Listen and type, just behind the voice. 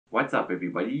What's up,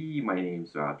 everybody? My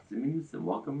name's Rob Simmons, and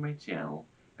welcome to my channel.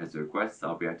 As a request,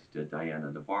 I'll be reacting to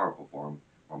Diana Navarro perform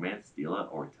Romance De La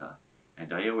Otra.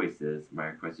 And I always says my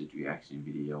requested reaction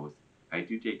videos. I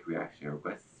do take reaction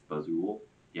requests, but as a rule,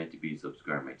 you have to be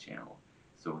subscribed to my channel.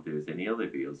 So if there's any other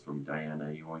videos from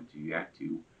Diana you want to react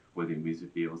to, whether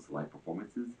music videos, live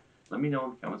performances, let me know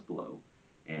in the comments below.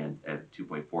 And at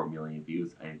 2.4 million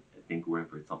views, I think we're in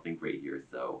for something great here,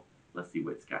 so let's see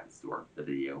what's got in store for the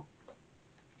video.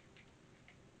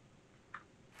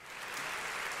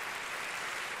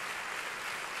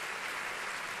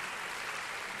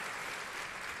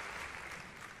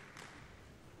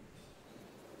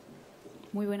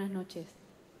 Muy buenas noches.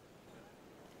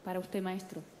 Para usted,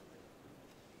 maestro.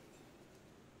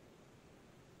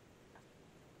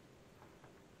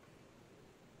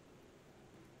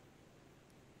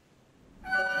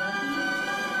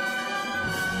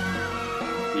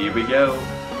 Here we go.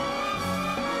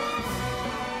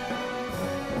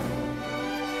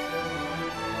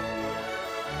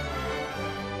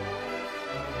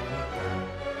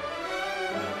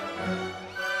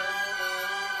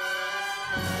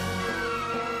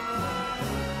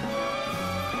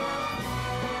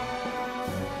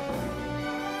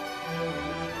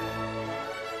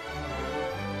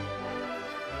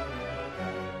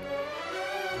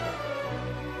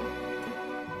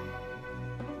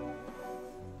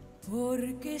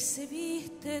 Porque se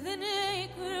viste de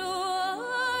negro,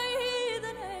 ay,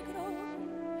 de negro,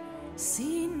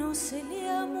 si no se le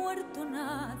ha muerto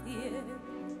nadie.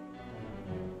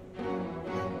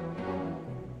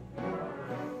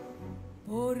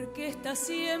 Porque está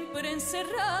siempre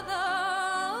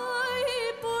encerrada, ay,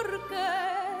 porque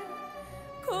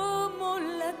como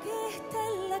la que está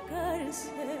en la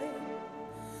cárcel,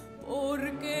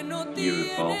 porque no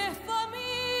tiene familia.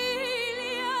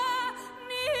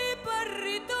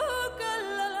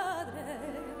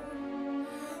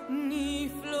 Ni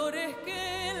flores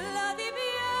que la diviertan,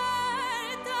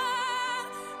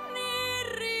 ni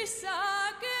risa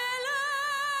que la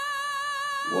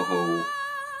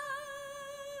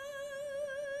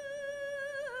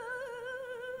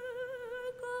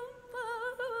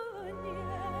acompañe.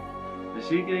 Is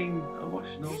she getting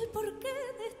emotional? El porqué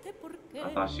de este porqué. I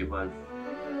thought she was.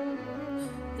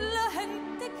 La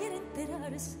gente quiere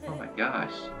enterarse. Oh my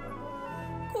gosh.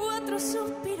 4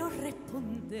 suspiros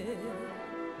responder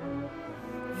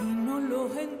y no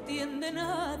los entiende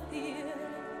nadie,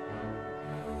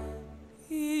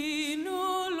 y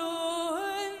no lo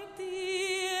entiende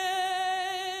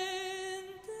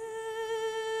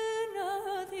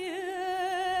nadie.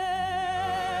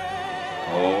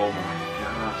 Oh my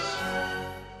gosh.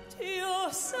 Yo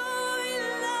soy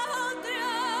la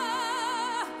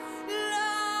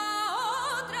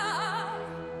otra,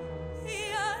 y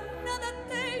a nada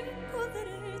tengo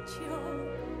derecho,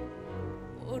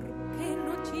 porque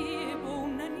no llevo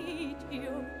un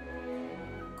anillo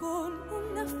con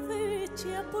una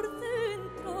fecha por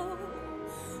dentro.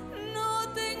 No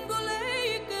tengo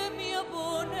ley que me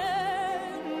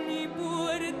abone, ni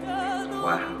puerta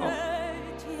donde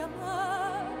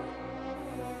llamar,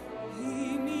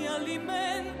 y mi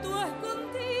alimento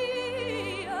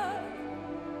escondía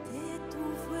de tu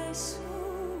beso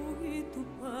y tu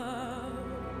paz.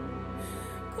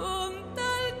 Con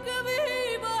tal que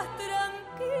vivas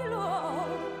tranquilo,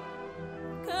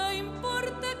 ¿qué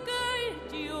importa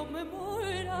que yo me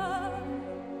muera?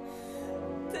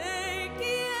 Te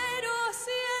quiero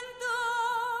siendo.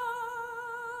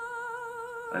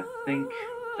 I think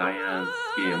Diana's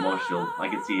getting emotional. I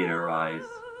can see it in her eyes.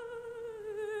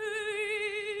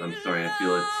 I'm sorry, I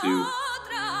feel it too.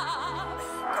 Otra,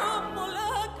 como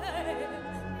la que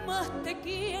más te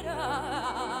quiera.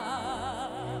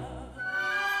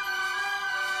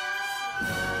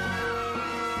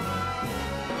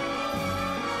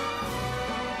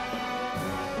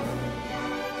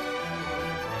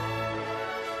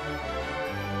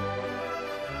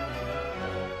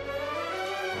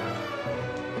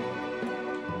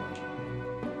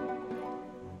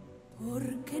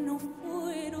 Porque no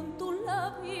fueron tus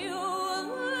labios,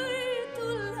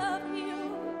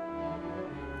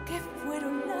 que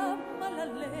fueron la mala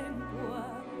lengua.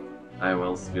 I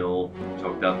will feel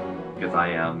choked up because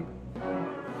I am.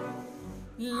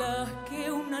 Las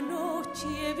que una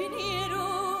noche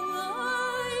vinieron,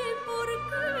 ay,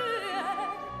 porque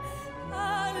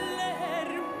al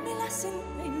leerme la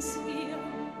sentencia,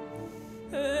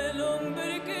 el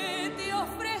hombre que te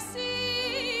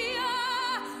ofrecía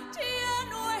ya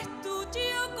no es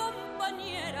tuyo,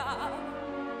 compañera,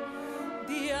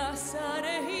 de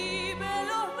azares y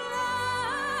velos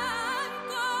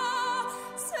blancos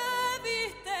se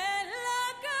viste en la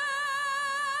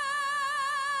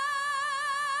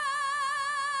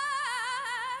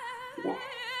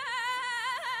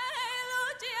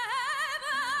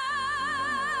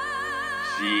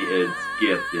She is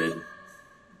gifted.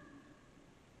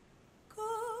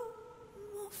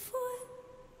 ¿Cómo fue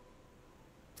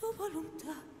tu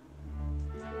voluntad?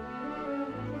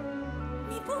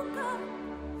 Mi boca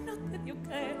no te dio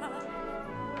queja.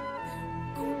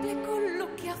 Cumple con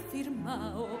lo que ha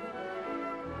afirmado,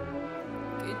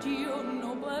 que yo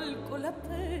no valgo la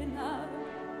pena,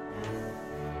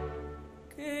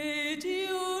 que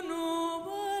yo no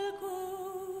valgo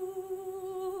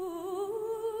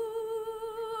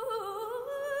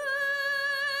la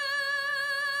pena.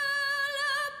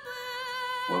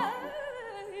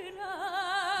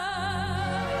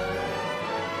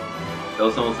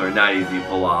 Those songs are not easy to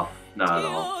pull off, not at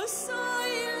all. Yo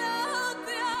soy la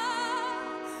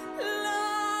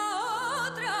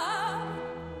otra,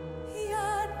 y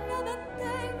a nada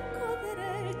tengo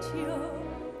derecho,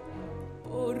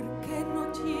 porque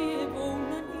no llevo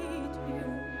un anillo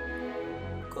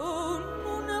con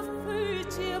una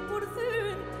fecha por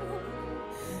dentro.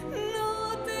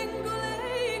 No tengo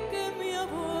ley que me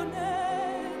abone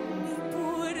ni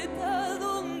puerta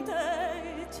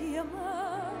donde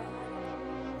llamar.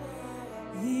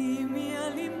 Y mi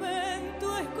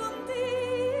alimento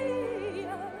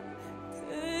escondía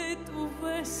de tu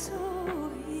beso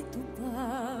y tu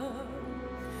paz.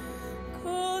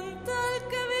 Con tal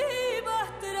que vivas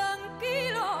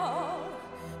tranquilo,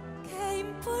 ¿qué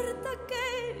importa que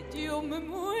yo me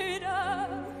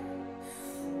muera?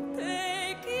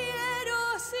 Te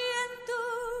quiero, siento.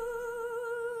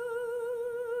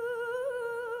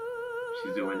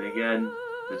 She's doing it again,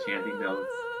 the chanting notes.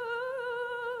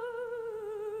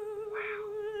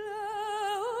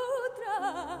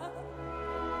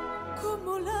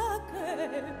 Como la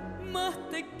que más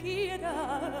te quiera.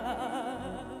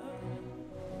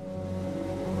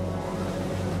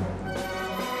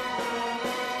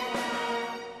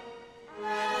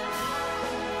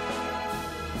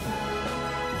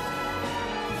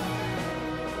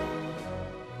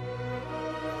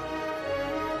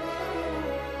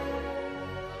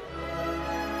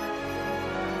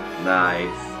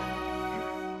 Nice.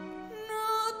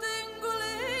 No tengo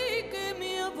ley que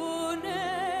me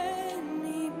abone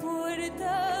ni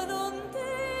puerta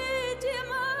donde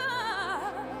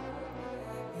llamar,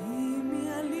 y mi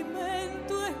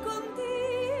alimento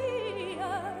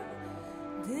escondía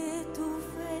de tu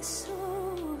beso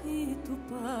y tu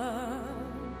paz.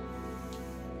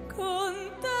 Con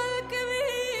tal que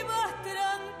vivas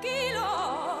tranquilo,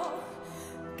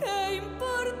 ¿qué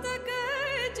importa que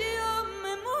yo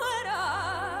me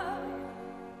muera?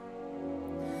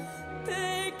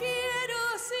 Te quiero,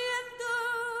 siento.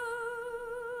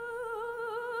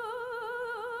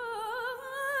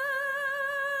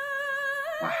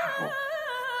 Wow.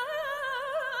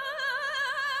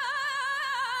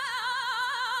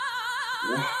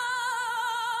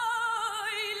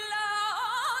 Y la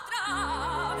otra,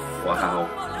 Wow.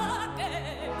 como la que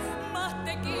más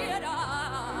te quiera.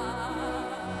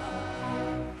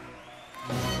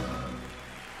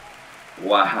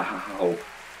 Wow.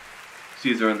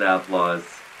 She's earned that applause.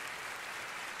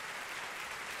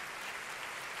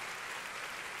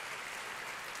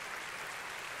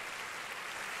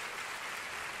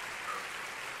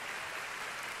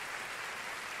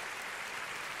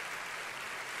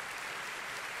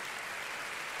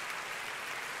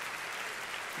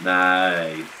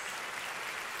 Nice.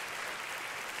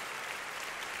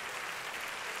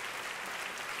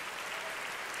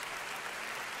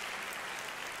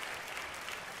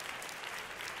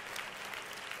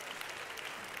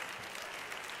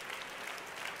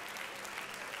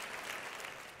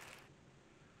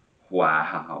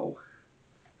 Wow.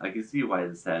 I can see why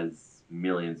this has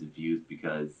millions of views,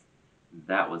 because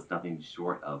that was nothing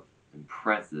short of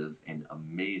impressive and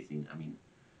amazing. I mean,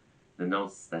 the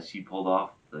notes that she pulled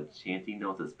off, the chanting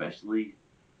notes especially,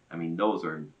 I mean, those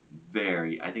are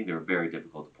I think they're very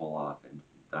difficult to pull off, and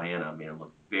Diana made them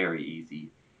look very easy.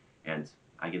 And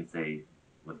I can say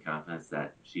with confidence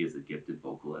that she is a gifted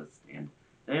vocalist. And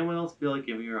did anyone else feel like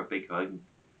giving her a big hug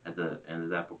at the end of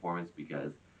that performance?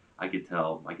 Because I could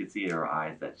see in her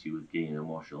eyes that she was getting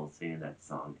emotional singing that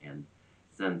song. And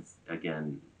since,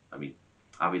 again, I mean,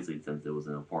 obviously since it was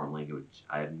in a foreign language,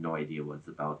 I have no idea what it's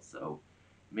about. So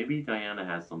maybe Diana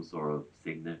has some sort of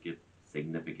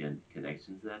significant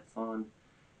connection to that song.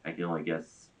 I can only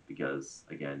guess because,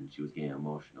 again, she was getting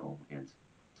emotional. And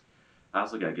I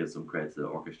also got to give some credit to the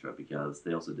orchestra because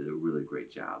they also did a really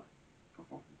great job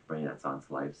bringing that song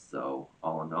to life. So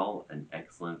all in all, an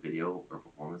excellent video or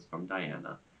performance from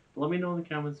Diana. But let me know in the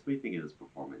comments what you think of this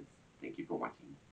performance. Thank you for watching.